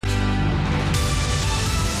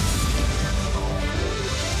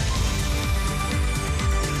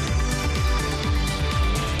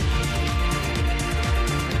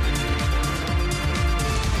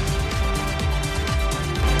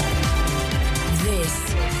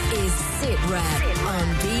Rep on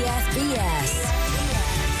BFBS.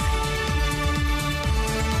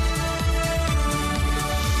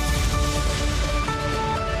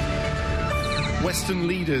 Western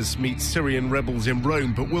leaders meet Syrian rebels in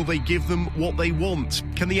Rome, but will they give them what they want?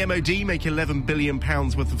 Can the MOD make £11 billion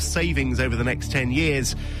worth of savings over the next 10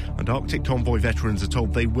 years? And Arctic Convoy veterans are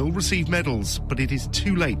told they will receive medals, but it is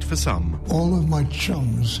too late for some. All of my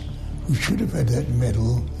chums who should have had that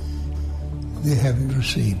medal, they haven't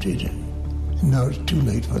received it. And now it's too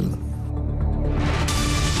late for them.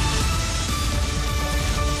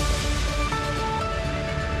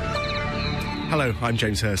 Hello, I'm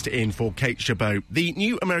James Hurst in for Kate Chabot. The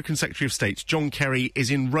new American Secretary of State, John Kerry,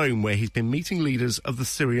 is in Rome where he's been meeting leaders of the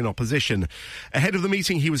Syrian opposition. Ahead of the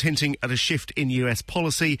meeting, he was hinting at a shift in US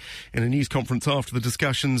policy. In a news conference after the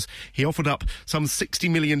discussions, he offered up some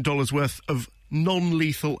 $60 million worth of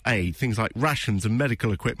non-lethal aid, things like rations and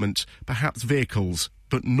medical equipment, perhaps vehicles,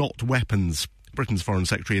 but not weapons. Britain's Foreign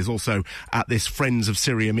Secretary is also at this Friends of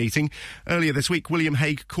Syria meeting. Earlier this week, William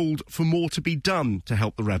Hague called for more to be done to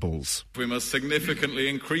help the rebels. We must significantly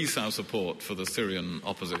increase our support for the Syrian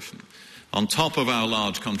opposition, on top of our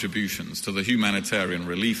large contributions to the humanitarian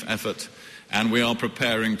relief effort, and we are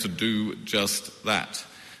preparing to do just that.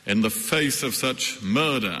 In the face of such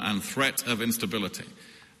murder and threat of instability,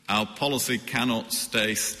 our policy cannot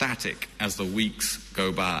stay static as the weeks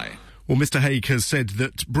go by. Well, Mr Hague has said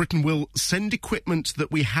that Britain will send equipment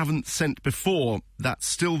that we haven't sent before. That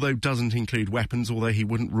still, though, doesn't include weapons, although he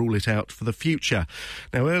wouldn't rule it out for the future.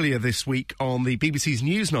 Now, earlier this week on the BBC's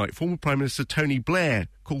Newsnight, former Prime Minister Tony Blair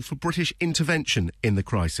called for British intervention in the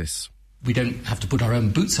crisis. We don't have to put our own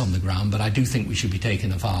boots on the ground, but I do think we should be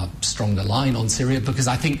taking a far stronger line on Syria, because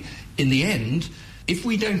I think, in the end, if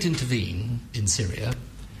we don't intervene in Syria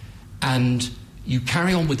and you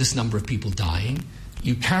carry on with this number of people dying,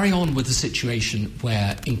 you carry on with a situation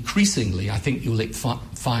where increasingly I think you'll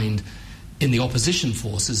find in the opposition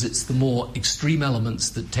forces it's the more extreme elements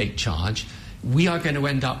that take charge. We are going to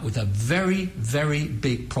end up with a very, very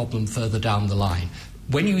big problem further down the line.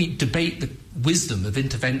 When you debate the wisdom of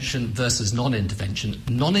intervention versus non-intervention,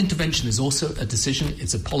 non-intervention is also a decision,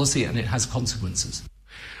 it's a policy, and it has consequences.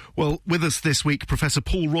 Well, with us this week, Professor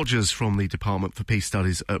Paul Rogers from the Department for Peace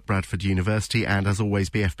Studies at Bradford University, and as always,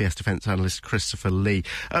 BFBS defence analyst Christopher Lee.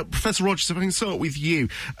 Professor Rogers, if I can start with you,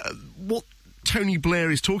 what Tony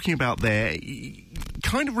Blair is talking about there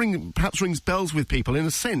kind of perhaps rings bells with people in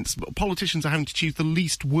a sense. Politicians are having to choose the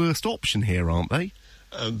least worst option here, aren't they?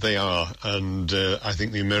 They are, and I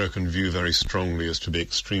think the American view very strongly is to be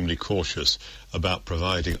extremely cautious about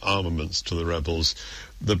providing armaments to the rebels.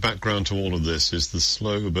 The background to all of this is the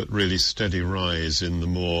slow but really steady rise in the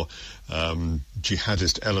more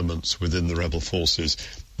jihadist elements within the rebel forces.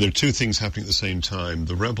 There are two things happening at the same time.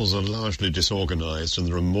 The rebels are largely disorganized, and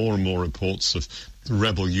there are more and more reports of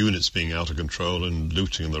rebel units being out of control and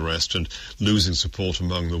looting and the rest, and losing support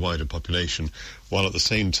among the wider population, while at the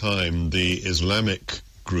same time the Islamic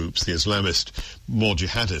groups, the Islamist, more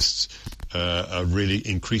jihadists, are really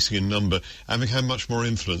increasing in number, having had much more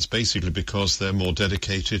influence, basically because they're more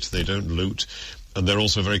dedicated, they don't loot, and they're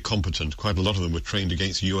also very competent. Quite a lot of them were trained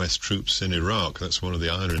against US troops in Iraq. That's one of the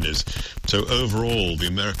ironies. So overall, the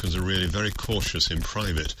Americans are really very cautious in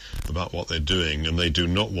private about what they're doing, and they do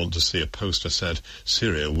not want to see a post-Assad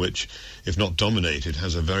Syria, which, if not dominated,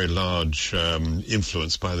 has a very large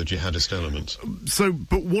influence by the jihadist element. So,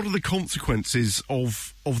 but what are the consequences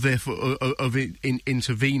of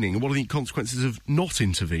intervening? And what are the consequences of not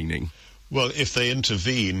intervening? Well, if they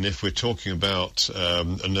intervene, if we're talking about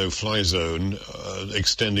a no-fly zone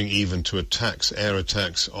extending even to attacks, air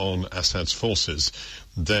attacks on Assad's forces,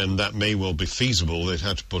 then that may well be feasible. They'd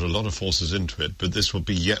have to put a lot of forces into it, but this will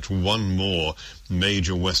be yet one more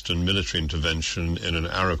major Western military intervention in an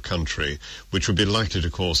Arab country, which would be likely to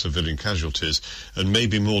cause civilian casualties, and may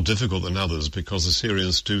be more difficult than others because the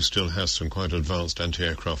Syrians do still have some quite advanced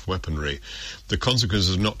anti-aircraft weaponry. The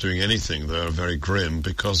consequences of not doing anything, though, are very grim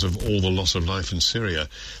because of all the loss of life in Syria.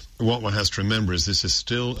 What one has to remember is this is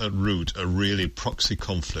still at root a really proxy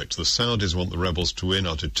conflict. The Saudis want the rebels to win,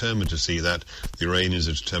 are determined to see that. The Iranians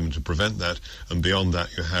are determined to prevent that. And beyond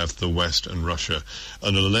that, you have the West and Russia.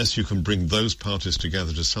 And unless you can bring those parties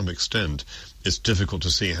together to some extent, it's difficult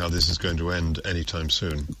to see how this is going to end anytime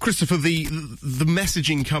soon. Christopher, the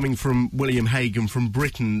messaging coming from William Hague and from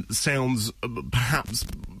Britain sounds perhaps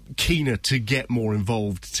keener to get more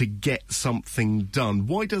involved, to get something done.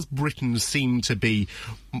 Why does Britain seem to be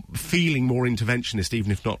feeling more interventionist,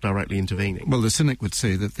 even if not directly intervening? Well, the cynic would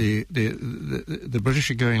say that the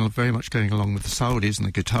British are very much going along with the Saudis and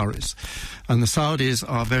the Qataris. And the Saudis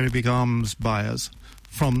are very big arms buyers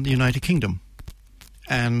from the United Kingdom.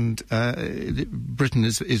 And Britain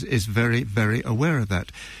is very, very aware of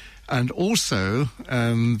that. And also,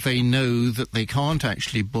 they know that they can't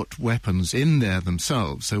actually put weapons in there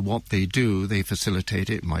themselves. So what they do, they facilitate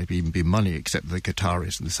it. It might even be money, except the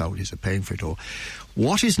Qataris and the Saudis are paying for it all.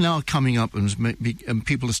 What is now coming up, and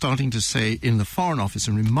people are starting to say in the Foreign Office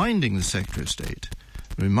and reminding the Secretary of State,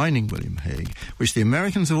 reminding William Hague, which the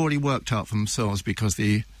Americans have already worked out for themselves because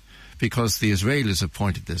the Israelis have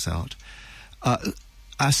pointed this out,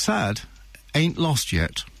 Assad ain't lost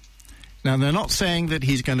yet. Now, they're not saying that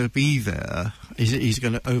he's going to be there, he's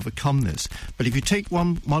going to overcome this. But if you take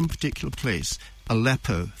one particular place,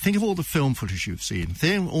 Aleppo, think of all the film footage you've seen,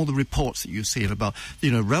 think of all the reports that you've seen about,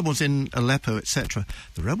 rebels in Aleppo, etc.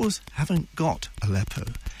 The rebels haven't got Aleppo.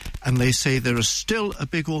 And they say there is still a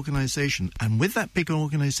big organisation. And with that big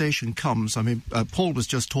organisation comes, Paul was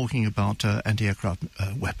just talking about anti-aircraft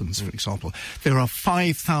weapons, for example. There are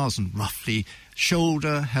 5,000, roughly,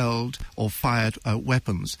 shoulder-held or fired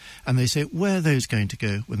weapons. And they say, where are those going to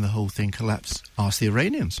go when the whole thing collapses? Ask the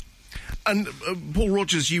Iranians. And Paul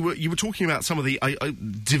Rogers, you were talking about some of the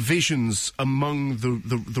divisions among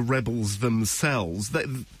the rebels themselves,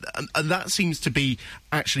 and that seems to be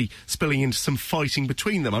actually spilling into some fighting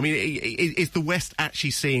between them. I mean, is the West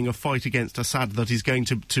actually seeing a fight against Assad that is going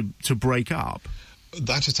to break up?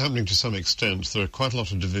 That is happening to some extent. There are quite a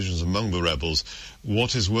lot of divisions among the rebels.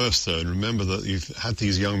 What is worse, though, and remember that you've had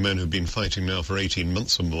these young men who've been fighting now for 18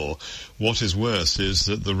 months or more, what is worse is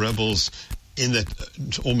that the rebels, in their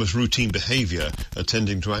almost routine behaviour, are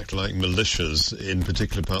tending to act like militias in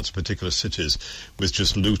particular parts of particular cities, with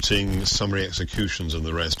just looting, summary executions and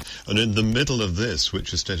the rest. And in the middle of this,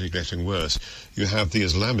 which is steadily getting worse, you have the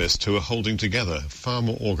Islamists who are holding together, far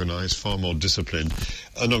more organised, far more disciplined,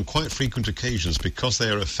 and on quite frequent occasions, because they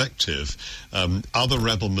are effective, other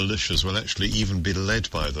rebel militias will actually even be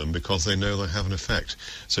led by them because they know they have an effect.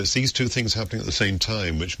 So it's these two things happening at the same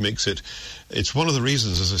time, which makes it's one of the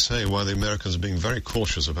reasons, as I say, why the Americans are being very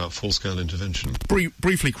cautious about full-scale intervention.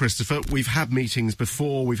 Briefly, Christopher, we've had meetings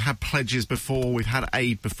before, we've had pledges before, we've had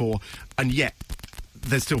aid before, and yet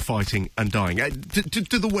they're still fighting and dying.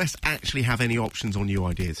 Do the West actually have any options or new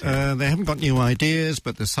ideas here? They haven't got new ideas,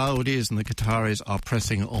 but the Saudis and the Qataris are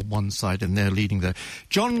pressing on one side, and they're leading there.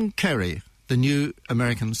 John Kerry, the new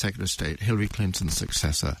American Secretary of State, Hillary Clinton's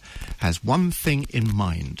successor, has one thing in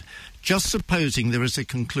mind. Just supposing there is a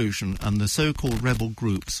conclusion and the so-called rebel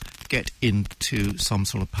groups get into some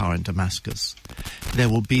sort of power in Damascus, there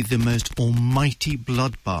will be the most almighty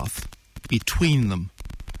bloodbath between them.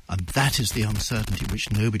 And that is the uncertainty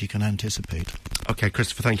which nobody can anticipate. OK,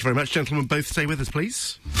 Christopher, thank you very much. Gentlemen, both stay with us,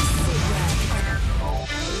 please.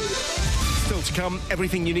 Still to come,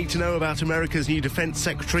 everything you need to know about America's new Defence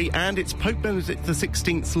Secretary, and it's Pope Benedict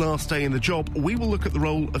XVI's last day in the job. We will look at the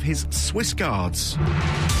role of his Swiss Guards.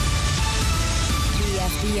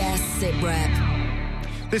 BFBS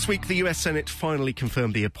SITREP. This week, the US Senate finally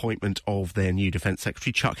confirmed the appointment of their new Defence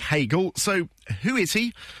Secretary, Chuck Hagel. So, who is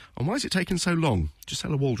he, and why has it taken so long?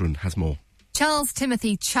 Gisela Waldron has more. Charles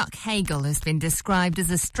Timothy Chuck Hagel has been described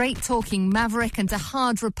as a straight-talking maverick and a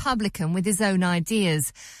hard Republican with his own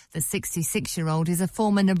ideas. The 66-year-old is a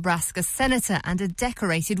former Nebraska senator and a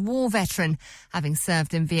decorated war veteran, having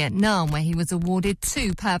served in Vietnam, where he was awarded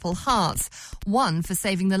 2 Purple Hearts, one for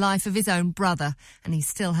saving the life of his own brother, and he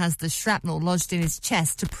still has the shrapnel lodged in his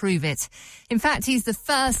chest to prove it. In fact, he's the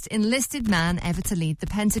first enlisted man ever to lead the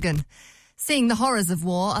Pentagon. Seeing the horrors of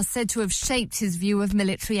war are said to have shaped his view of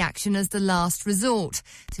military action as the last resort,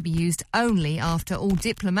 to be used only after all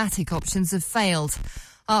diplomatic options have failed.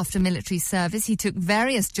 After military service, he took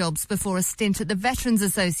various jobs before a stint at the Veterans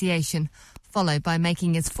Association, followed by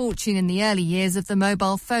making his fortune in the early years of the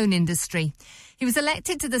mobile phone industry. He was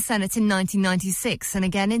elected to the Senate in 1996 and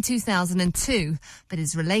again in 2002, but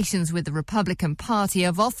his relations with the Republican Party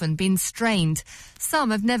have often been strained. Some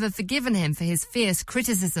have never forgiven him for his fierce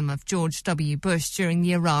criticism of George W. Bush during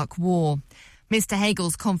the Iraq War. Mr.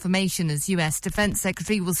 Hagel's confirmation as US Defense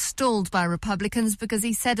Secretary was stalled by Republicans because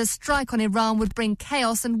he said a strike on Iran would bring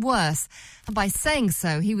chaos and worse, and by saying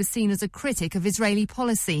so, he was seen as a critic of Israeli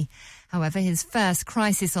policy. However, his first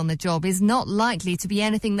crisis on the job is not likely to be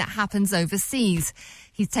anything that happens overseas.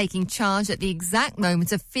 He's taking charge at the exact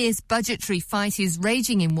moment a fierce budgetary fight is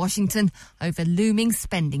raging in Washington over looming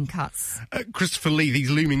spending cuts. Christopher Lee,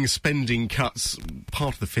 these looming spending cuts,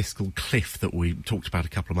 part of the fiscal cliff that we talked about a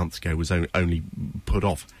couple of months ago, was only put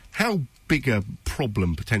off. How big a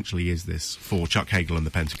problem potentially is this for Chuck Hagel and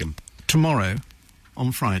the Pentagon? Tomorrow,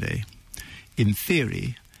 on Friday, in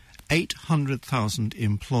theory, 800,000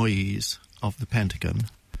 employees of the Pentagon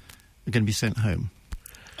are going to be sent home.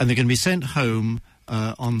 And they're going to be sent home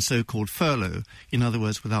on so-called furlough, in other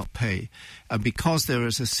words, without pay, because there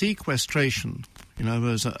is a sequestration,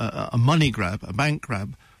 there's a money grab, a bank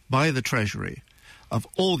grab by the Treasury of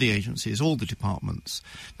all the agencies, all the departments.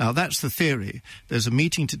 Now, that's the theory. There's a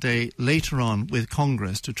meeting today later on with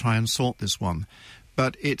Congress to try and sort this one.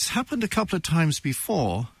 But it's happened a couple of times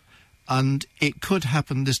before, and it could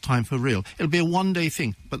happen this time for real. It'll be a one-day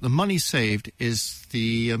thing, but the money saved is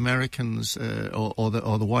the Americans or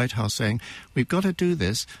the White House saying, we've got to do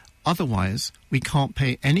this, otherwise we can't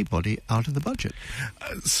pay anybody out of the budget.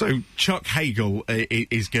 So Chuck Hagel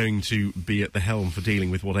is going to be at the helm for dealing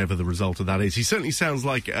with whatever the result of that is. He certainly sounds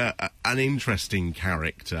like an interesting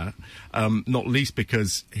character, not least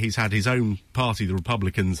because he's had his own party, the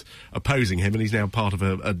Republicans, opposing him, and he's now part of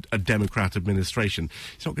a Democrat administration.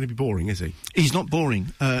 He's not going to be boring, is he? He's not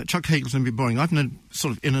boring. Chuck Hagel's going to be boring. I've known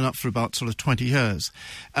sort of in and up for about sort of 20 years.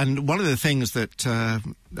 And one of the things that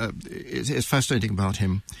is fascinating about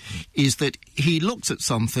him is that he looks at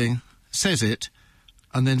something, says it,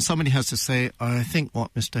 and then somebody has to say, I think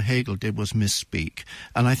what Mr. Hagel did was misspeak.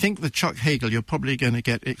 And I think with Chuck Hagel, you're probably going to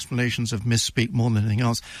get explanations of misspeak more than anything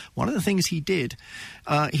else. One of the things he did,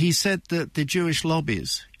 he said that the Jewish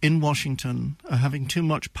lobbies in Washington are having too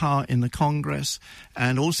much power in the Congress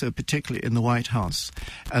and also particularly in the White House.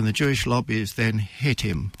 And the Jewish lobbies then hit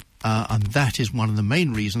him. And that is one of the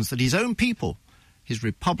main reasons that his own people, his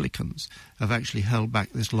Republicans, have actually held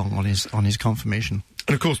back this long on his confirmation.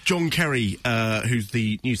 And, of course, John Kerry, who's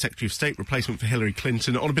the new Secretary of State, replacement for Hillary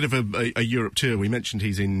Clinton, on a bit of a Europe tour. We mentioned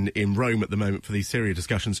he's in Rome at the moment for these Syria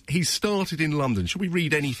discussions. He's started in London. Should we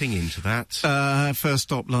read anything into that? First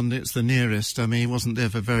stop, London. It's the nearest. I mean, he wasn't there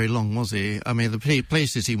for very long, was he? I mean, the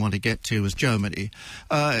places he wanted to get to was Germany.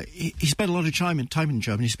 He spent a lot of time in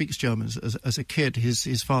Germany. He speaks German as a kid.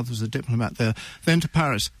 His father was a diplomat there. Then to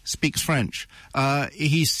Paris, speaks French.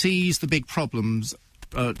 He sees the big problems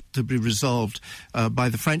to be resolved by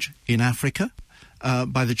the French in Africa,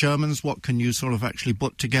 by the Germans, what can you sort of actually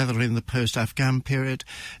put together in the post-Afghan period.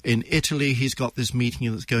 In Italy, he's got this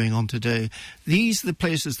meeting that's going on today. These are the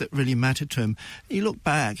places that really mattered to him. You look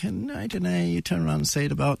back, and I don't know, you turn around and say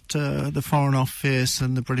it about the Foreign Office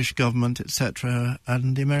and the British government, etc.,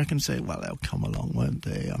 and the Americans say, well, they'll come along, won't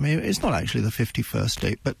they? I mean, it's not actually the 51st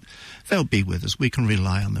state, but they'll be with us. We can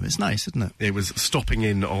rely on them. It's nice, isn't it? It was stopping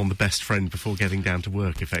in on the best friend before getting down to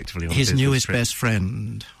work, effectively. On his newest best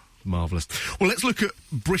friend. Marvellous. Well, let's look at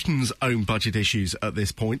Britain's own budget issues at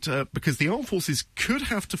this point, because the armed forces could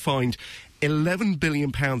have to find £11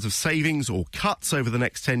 billion of savings or cuts over the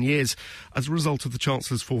next 10 years as a result of the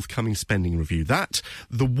Chancellor's forthcoming spending review. That,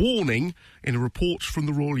 the warning in a report from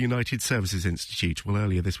the Royal United Services Institute. Well,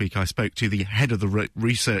 earlier this week I spoke to the head of the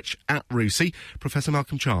research at RUSI, Professor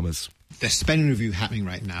Malcolm Chalmers. The spending review happening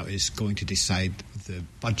right now is going to decide the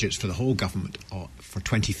budgets for the whole government for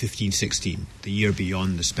 2015-16, the year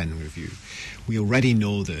beyond the spending review. We already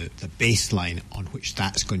know the baseline on which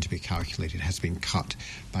that's going to be calculated has been cut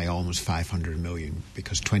by almost 500 million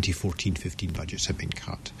because 2014-15 budgets have been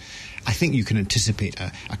cut. I think you can anticipate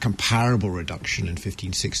a comparable reduction in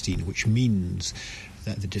 15-16, which means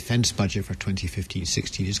that the defence budget for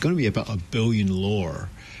 2015-16 is going to be about $1 billion lower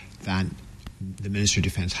than the Ministry of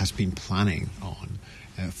Defence has been planning on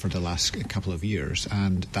for the last couple of years,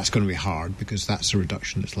 and that's going to be hard because that's a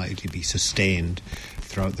reduction that's likely to be sustained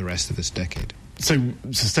throughout the rest of this decade. So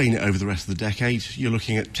sustain it over the rest of the decade, you're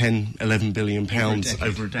looking at 10, 11 billion pounds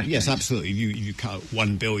over a decade? Yes, absolutely. You cut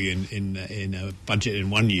 1 billion in a budget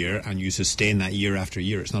in 1 year and you sustain that year after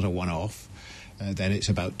year. It's not a one-off. Then it's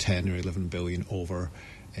about 10 or 11 billion over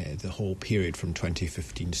the whole period from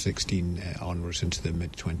 2015-16 onwards into the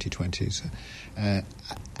mid-2020s.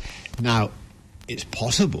 Now, it's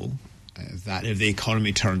possible that if the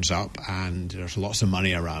economy turns up and there's lots of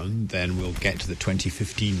money around, then we'll get to the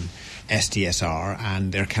 2015 SDSR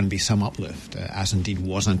and there can be some uplift, as indeed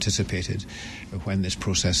was anticipated when this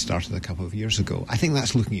process started a couple of years ago. I think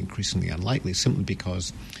that's looking increasingly unlikely simply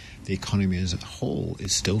because the economy as a whole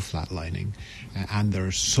is still flatlining and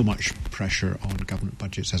there's so much pressure on government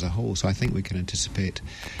budgets as a whole. So I think we can anticipate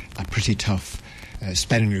a pretty tough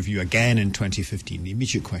spending review again in 2015. The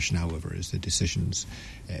immediate question, however, is the decisions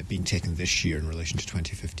being taken this year in relation to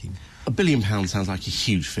 2015. £1 billion sounds like a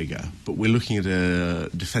huge figure, but we're looking at a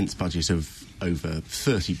defence budget of over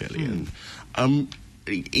 30 billion.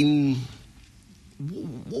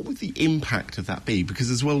 What would the impact of that be?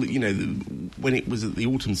 Because as well, you know, when it was at the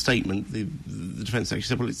autumn statement, the Defence Secretary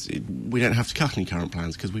said, well, we don't have to cut any current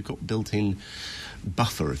plans because we've got built-in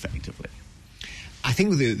buffer, effectively. I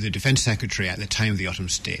think the Defence Secretary at the time of the autumn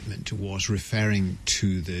statement was referring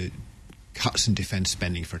to the cuts in defence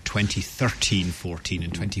spending for 2013-14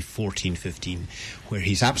 and 2014-15, where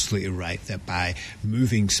he's absolutely right that by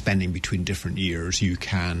moving spending between different years, you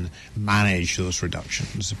can manage those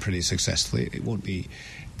reductions pretty successfully. It won't be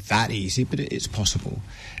that easy, but it's possible.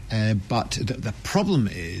 But the problem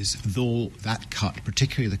is, though, that cut,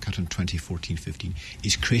 particularly the cut in 2014-15,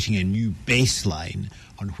 is creating a new baseline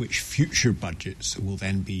on which future budgets will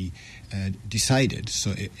then be decided.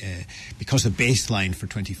 So because the baseline for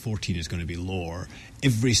 2014 is going to be lower,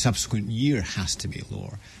 every subsequent year has to be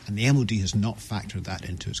lower. And the MOD has not factored that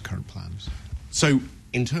into its current plans. So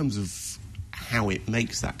in terms of how it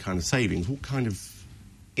makes that kind of savings, what kind of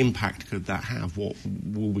impact could that have? What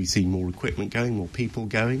will we see? More equipment going, more people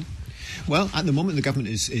going? Well, at the moment, the government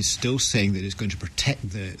is still saying that it's going to protect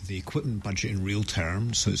the equipment budget in real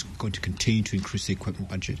terms, so it's going to continue to increase the equipment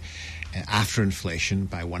budget after inflation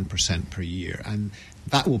by 1% per year, and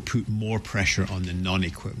that will put more pressure on the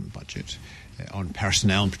non-equipment budget, on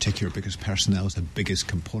personnel in particular, because personnel is the biggest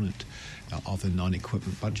component of the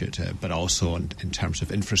non-equipment budget, but also in terms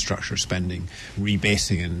of infrastructure spending,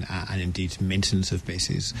 rebasing and indeed maintenance of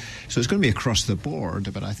bases. So it's going to be across the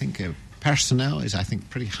board, but I think personnel is, I think,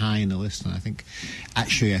 pretty high in the list, and I think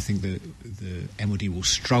the MOD will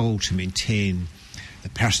struggle to maintain the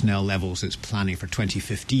personnel levels it's planning for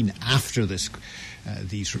 2015 after these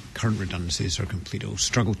current redundancies are complete. It will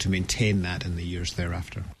struggle to maintain that in the years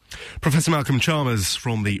thereafter. Professor Malcolm Chalmers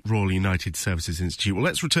from the Royal United Services Institute. Well,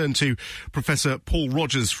 let's return to Professor Paul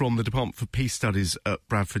Rogers from the Department for Peace Studies at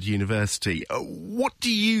Bradford University. What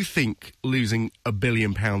do you think losing £1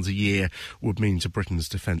 billion a year would mean to Britain's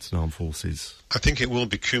defence and armed forces? I think it will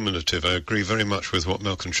be cumulative. I agree very much with what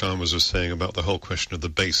Malcolm Chalmers was saying about the whole question of the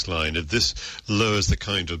baseline. If this lowers the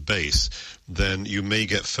kind of base, then you may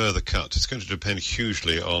get further cuts. It's going to depend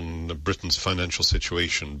hugely on Britain's financial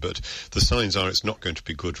situation, but the signs are it's not going to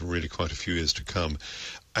be good for really quite a few years to come.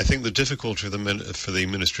 I think the difficulty for the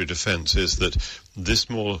Ministry of Defence is that this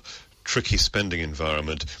more tricky spending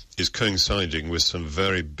environment is coinciding with some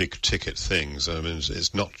very big-ticket things. I mean,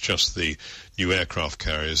 it's not just the new aircraft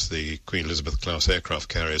carriers, the Queen Elizabeth-class aircraft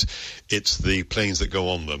carriers. It's the planes that go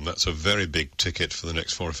on them. That's a very big ticket for the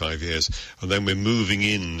next 4 or 5 years. And then we're moving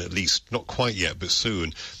in, at least, not quite yet, but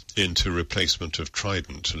soon, into replacement of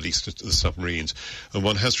Trident, at least the submarines. And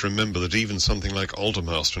one has to remember that even something like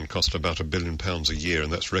Aldermaston cost about £1 billion a year,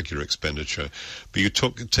 and that's regular expenditure. But you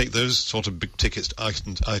take those sort of big-ticket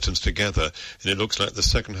items together, and it looks like the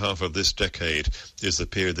second half of this decade is the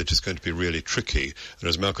period that is going to be really tricky. And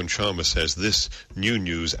as Malcolm Chalmers says, this new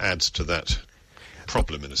news adds to that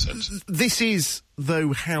problem, in a sense. This is,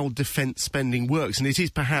 though, how defence spending works, and it is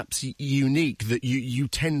perhaps unique that you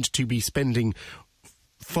tend to be spending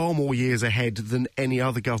far more years ahead than any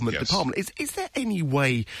other government department. Is there any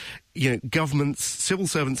way, governments, civil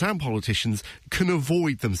servants and politicians can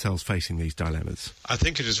avoid themselves facing these dilemmas? I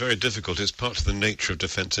think it is very difficult. It's part of the nature of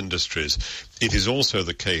defence industries. It is also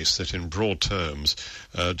the case that in broad terms,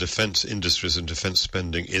 defence industries and defence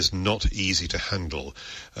spending is not easy to handle.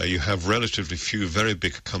 You have relatively few very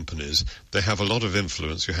big companies. They have a lot of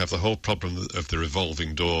influence. You have the whole problem of the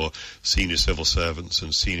revolving door, senior civil servants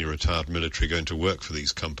and senior retired military going to work for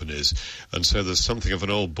these companies. And so there's something of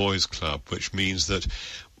an old boys club, which means that,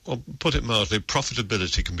 well, put it mildly,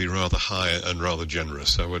 profitability can be rather high and rather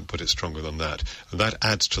generous. I won't put it stronger than that. And that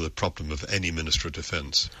adds to the problem of any Minister of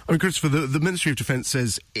Defence. I mean, Christopher, the Ministry of Defence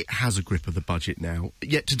says it has a grip of the budget now.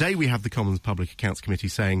 Yet today we have the Commons Public Accounts Committee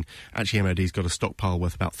saying actually MOD's got a stockpile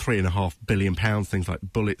worth about £3.5 billion, things like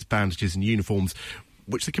bullets, bandages and uniforms,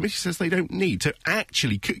 which the committee says they don't need. So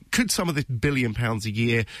actually, could some of this £1 billion a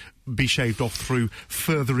year be shaved off through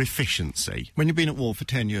further efficiency? When you've been at war for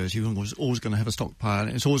 10 years, you're always going to have a stockpile,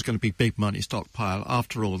 and it's always going to be big money stockpile.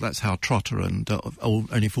 After all, that's how Trotter and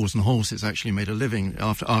Only Fools and Horses actually made a living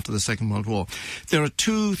after the Second World War. There are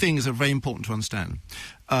two things that are very important to understand.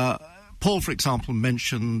 Paul, for example,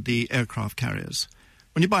 mentioned the aircraft carriers.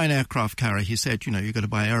 When you buy an aircraft carrier, he said, you've got to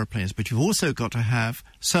buy aeroplanes, but you've also got to have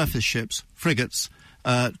surface ships, frigates,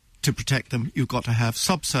 to protect them. You've got to have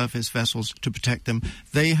subsurface vessels to protect them.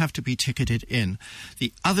 They have to be ticketed in.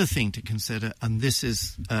 The other thing to consider, and this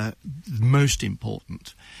is most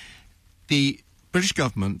important, the British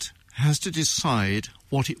government has to decide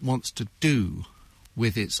what it wants to do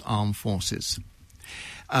with its armed forces.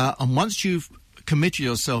 And once you've committed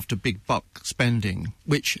yourself to big buck spending,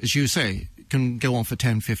 which, as you say, can go on for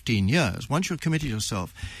 10, 15 years. Once you've committed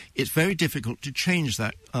yourself, it's very difficult to change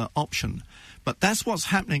that option. But that's what's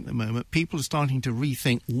happening at the moment. People are starting to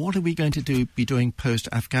rethink, what are we going to be doing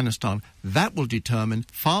post-Afghanistan? That will determine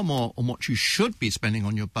far more on what you should be spending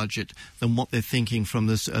on your budget than what they're thinking from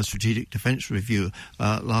this Strategic Defence Review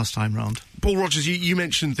last time round. Paul Rogers, you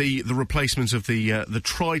mentioned the replacement of the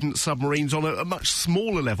Trident submarines on a much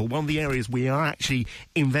smaller level. One of the areas we are actually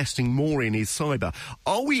investing more in is cyber.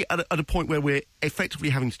 Are we at a point where we're effectively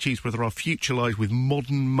having to choose whether our future lies with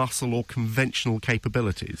modern muscle or conventional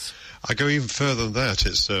capabilities? I go even further than that.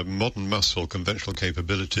 It's modern muscle, conventional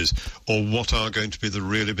capabilities, or what are going to be the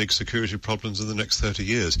really big security problems in the next 30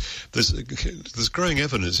 years. There's growing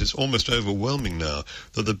evidence, it's almost overwhelming now,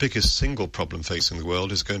 that the biggest single problem facing the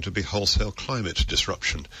world is going to be wholesale climate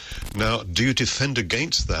disruption. Now, do you defend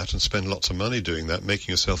against that and spend lots of money doing that,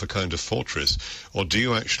 making yourself a kind of fortress, or do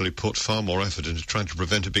you actually put far more effort into trying to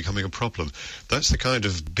prevent it becoming a problem? That's the kind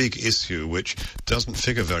of big issue which doesn't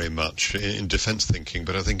figure very much in defence thinking,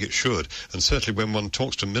 but I think it should. And certainly when one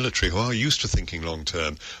talks to military who are used to thinking long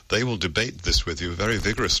term, they will debate this with you very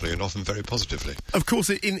vigorously and often very positively. Of course,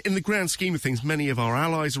 in the grand scheme of things, many of our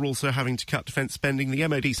allies are also having to cut defence spending. The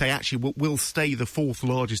MOD say actually we'll stay the fourth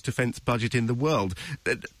largest defence budget in the world.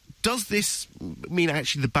 Does this mean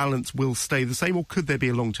actually the balance will stay the same, or could there be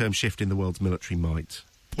a long-term shift in the world's military might?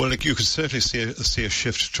 Well, you could certainly see a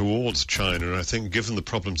shift towards China, and I think given the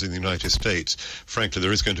problems in the United States, frankly,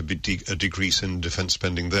 there is going to be a decrease in defence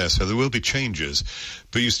spending there, so there will be changes.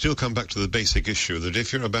 But you still come back to the basic issue that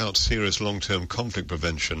if you're about serious long-term conflict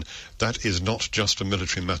prevention, that is not just a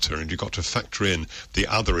military matter, and you've got to factor in the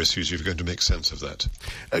other issues if you're going to make sense of that.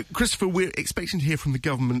 Christopher, we're expecting to hear from the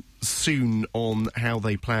government soon on how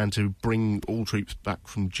they plan to bring all troops back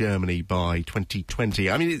from Germany by 2020.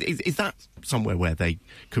 I mean, is that somewhere where they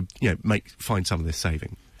could, find some of this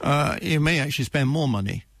saving? You may actually spend more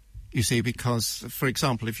money, you see, because, for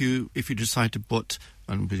example, if you decide to put,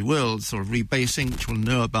 and we will, sort of rebasing, which we'll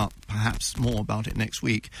know about, perhaps more about it next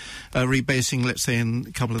week, rebasing, let's say, in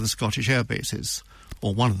a couple of the Scottish air bases,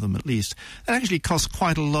 or one of them at least, it actually costs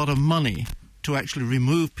quite a lot of money to actually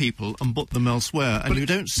remove people and put them elsewhere, and you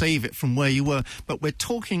don't save it from where you were. But we're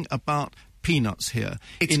talking about peanuts here.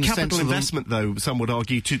 It's capital investment, though, some would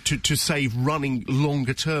argue, to save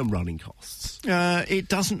longer-term running costs. It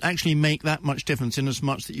doesn't actually make that much difference in as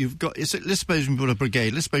much that you've got... let's suppose you put a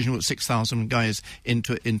brigade. Let's suppose you put 6,000 guys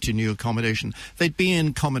into new accommodation. They'd be in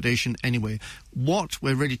accommodation anyway. What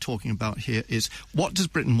we're really talking about here is, what does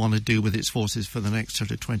Britain want to do with its forces for the next sort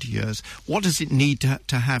of 20 years? What does it need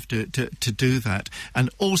to have to do that? And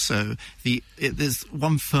also, there's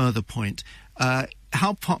one further point.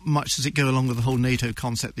 How much does it go along with the whole NATO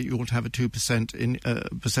concept that you ought to have a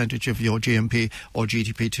 2% percentage of your GMP or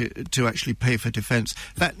GDP to actually pay for defence?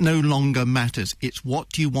 That no longer matters. It's what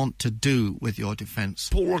do you want to do with your defence?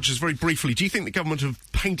 Paul Rogers, very briefly, do you think the government have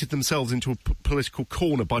painted themselves into a political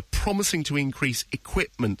corner by promising to increase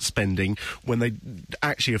equipment spending when they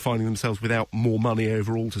actually are finding themselves without more money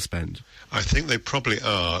overall to spend? I think they probably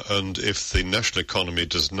are, and if the national economy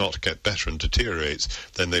does not get better and deteriorates,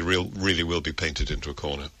 then they really will be painted into a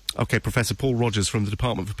corner. OK, Professor Paul Rogers from the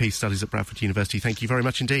Department for Peace Studies at Bradford University, thank you very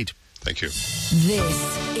much indeed. Thank you.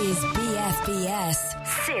 This is BFBS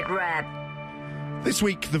SITREP. This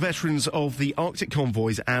week, the veterans of the Arctic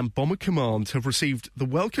Convoys and Bomber Command have received the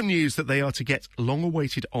welcome news that they are to get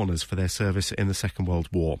long-awaited honours for their service in the Second World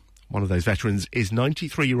War. One of those veterans is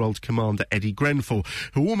 93-year-old Commander Eddie Grenfell,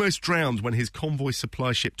 who almost drowned when his convoy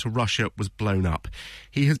supply ship to Russia was blown up.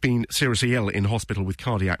 He has been seriously ill in hospital with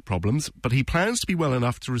cardiac problems, but he plans to be well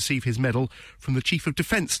enough to receive his medal from the Chief of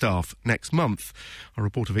Defence Staff next month. Our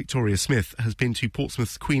reporter Victoria Smith has been to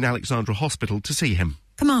Portsmouth's Queen Alexandra Hospital to see him.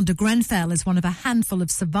 Commander Grenfell is one of a handful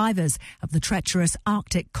of survivors of the treacherous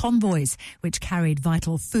Arctic convoys, which carried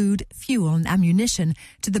vital food, fuel and ammunition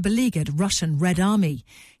to the beleaguered Russian Red Army.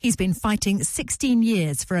 He's been fighting 16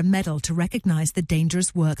 years for a medal to recognise the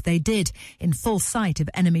dangerous work they did, in full sight of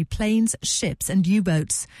enemy planes, ships and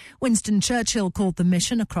U-boats. Winston Churchill called the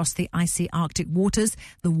mission across the icy Arctic waters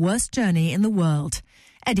the worst journey in the world.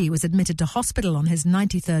 Eddie was admitted to hospital on his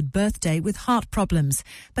 93rd birthday with heart problems,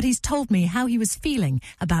 but he's told me how he was feeling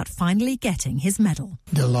about finally getting his medal.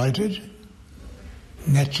 Delighted,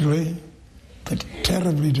 naturally, but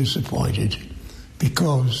terribly disappointed,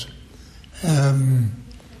 because I'm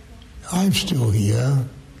still here.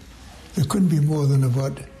 There couldn't be more than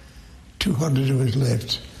about 200 of us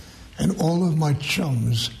left, and all of my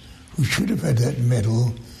chums who should have had that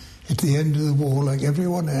medal at the end of the war, like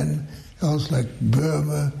everyone else, like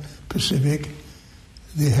Burma, Pacific,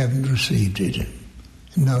 they haven't received it.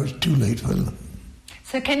 And now it's too late for them.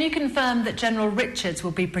 So can you confirm that General Richards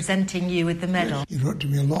will be presenting you with the medal? He wrote to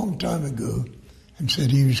me a long time ago and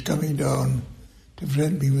said he was coming down to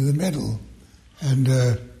present me with a medal. And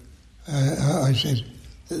I said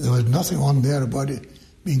that there was nothing on there about it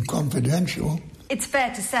being confidential. It's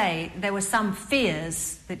fair to say there were some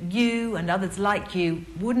fears that you and others like you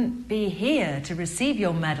wouldn't be here to receive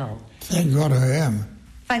your medal. Thank God I am.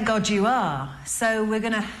 Thank God you are. So we're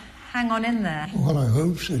going to hang on in there. Well, I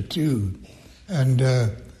hope so too. And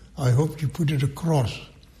I hope you put it across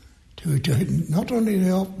to not only to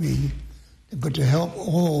help me, but to help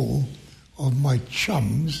all of my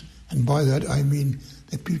chums, and by that I mean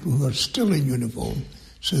the people who are still in uniform,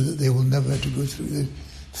 so that they will never have to go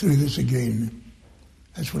through this again.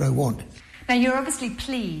 That's what I want. Now, you're obviously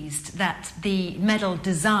pleased that the medal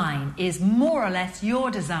design is more or less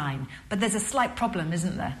your design, but there's a slight problem,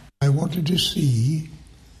 isn't there? I wanted to see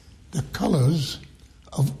the colours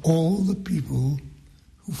of all the people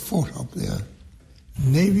who fought up there.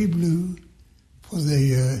 Navy blue for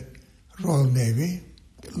the Royal Navy,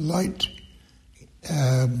 light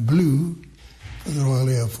blue for the Royal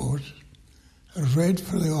Air Force, red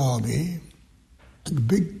for the Army, a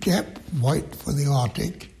big cap white for the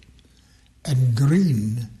Arctic, and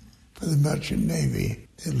green for the Merchant Navy.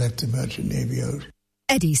 They left the Merchant Navy out.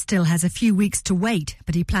 Eddie still has a few weeks to wait,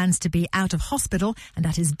 but he plans to be out of hospital and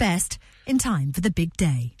at his best in time for the big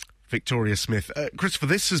day. Victoria Smith. Christopher,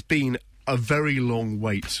 this has been a very long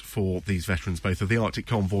wait for these veterans, both of the Arctic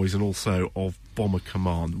convoys and also of Bomber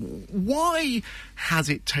Command. Why has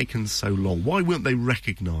it taken so long? Why weren't they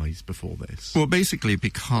recognised before this? Well, basically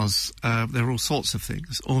because there are all sorts of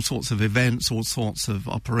things, all sorts of events, all sorts of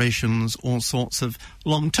operations, all sorts of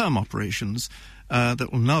long-term operations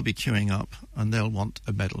that will now be queuing up, and they'll want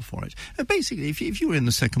a medal for it. Basically, if you were in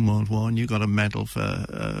the Second World War and you got a medal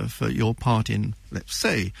for your part in, let's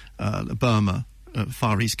say, the Burma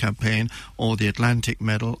Far East campaign or the Atlantic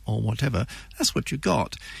Medal or whatever, that's what you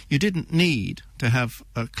got. You didn't need to have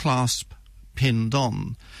a clasp pinned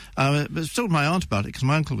on. I told my aunt about it because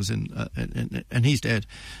my uncle was in and he's dead,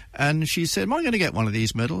 and she said, "Am I going to get one of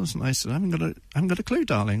these medals?" And I said, "I haven't got a clue,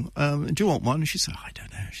 darling. Do you want one?" And she said, "I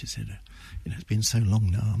don't know." She said, "It's been so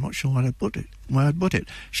long now, I'm not sure where I'd put it."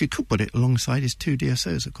 She could put it alongside his 2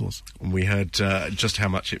 DSOs, of course. And we heard just how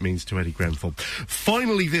much it means to Eddie Grenfell.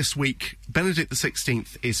 Finally this week, Benedict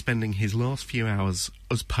XVI is spending his last few hours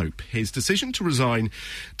as Pope. His decision to resign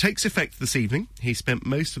takes effect this evening. He spent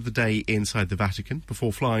most of the day inside the Vatican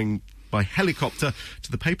before flying by helicopter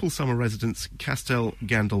to the papal summer residence Castel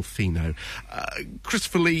Gandolfino.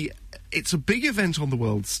 Christopher Lee, it's a big event on the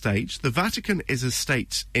world stage. The Vatican is a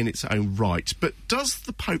state in its own right, but does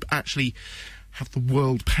the Pope actually have the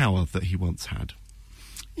world power that he once had?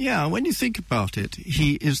 Yeah, when you think about it,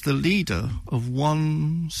 he is the leader of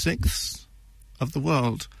 1/6 of the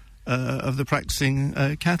world, of the practicing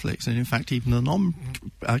Catholics, and in fact even the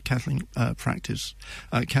non-Catholic practice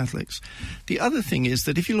Catholics. The other thing is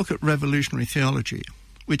that if you look at revolutionary theology,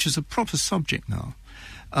 which is a proper subject now,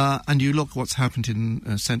 and you look what's happened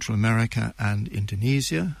in Central America and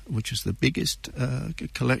Indonesia, which is the biggest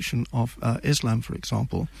collection of Islam, for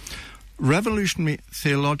example, revolutionary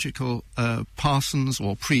theological parsons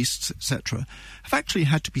or priests, etc., have actually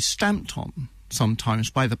had to be stamped on sometimes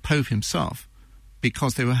by the Pope himself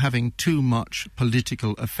because they were having too much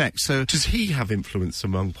political effect. So, does he have influence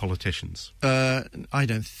among politicians? I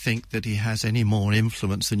don't think that he has any more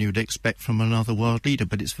influence than you'd expect from another world leader,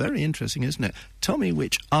 but it's very interesting, isn't it? Tell me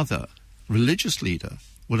which other religious leader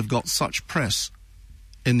would have got such press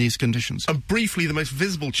in these conditions. And briefly, the most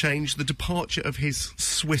visible change, the departure of his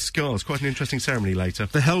Swiss Guards. Quite an interesting ceremony later.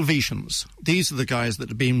 The Helvetians. These are the guys that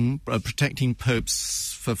have been protecting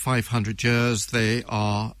popes for 500 years. They're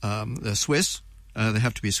Swiss. They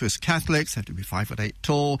have to be Swiss Catholics, they have to be 5'8"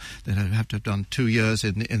 tall, they have to have done 2 years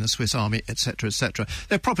in the Swiss army, etc., etc.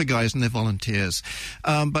 They're proper guys and they're volunteers.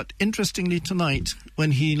 But interestingly tonight,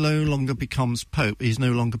 when he no longer becomes Pope, he's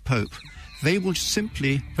no longer Pope, they will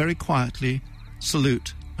simply, very quietly,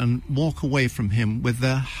 salute and walk away from him with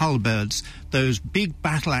their halberds, those big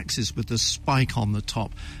battle axes with the spike on the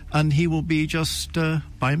top, and he will be just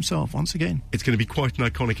by himself once again. It's going to be quite an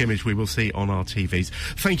iconic image we will see on our TVs.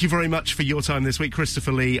 Thank you very much for your time this week,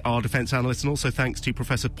 Christopher Lee, our defence analyst, and also thanks to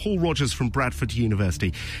Professor Paul Rogers from Bradford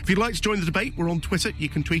University. If you'd like to join the debate, we're on Twitter. You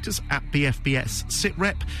can tweet us at BFBS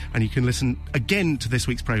SitRep, and you can listen again to this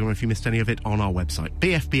week's programme if you missed any of it on our website,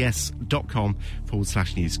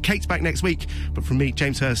 bfbs.com/news. Kate's back next week, but from me,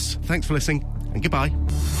 James Hurst, thanks for listening, and goodbye.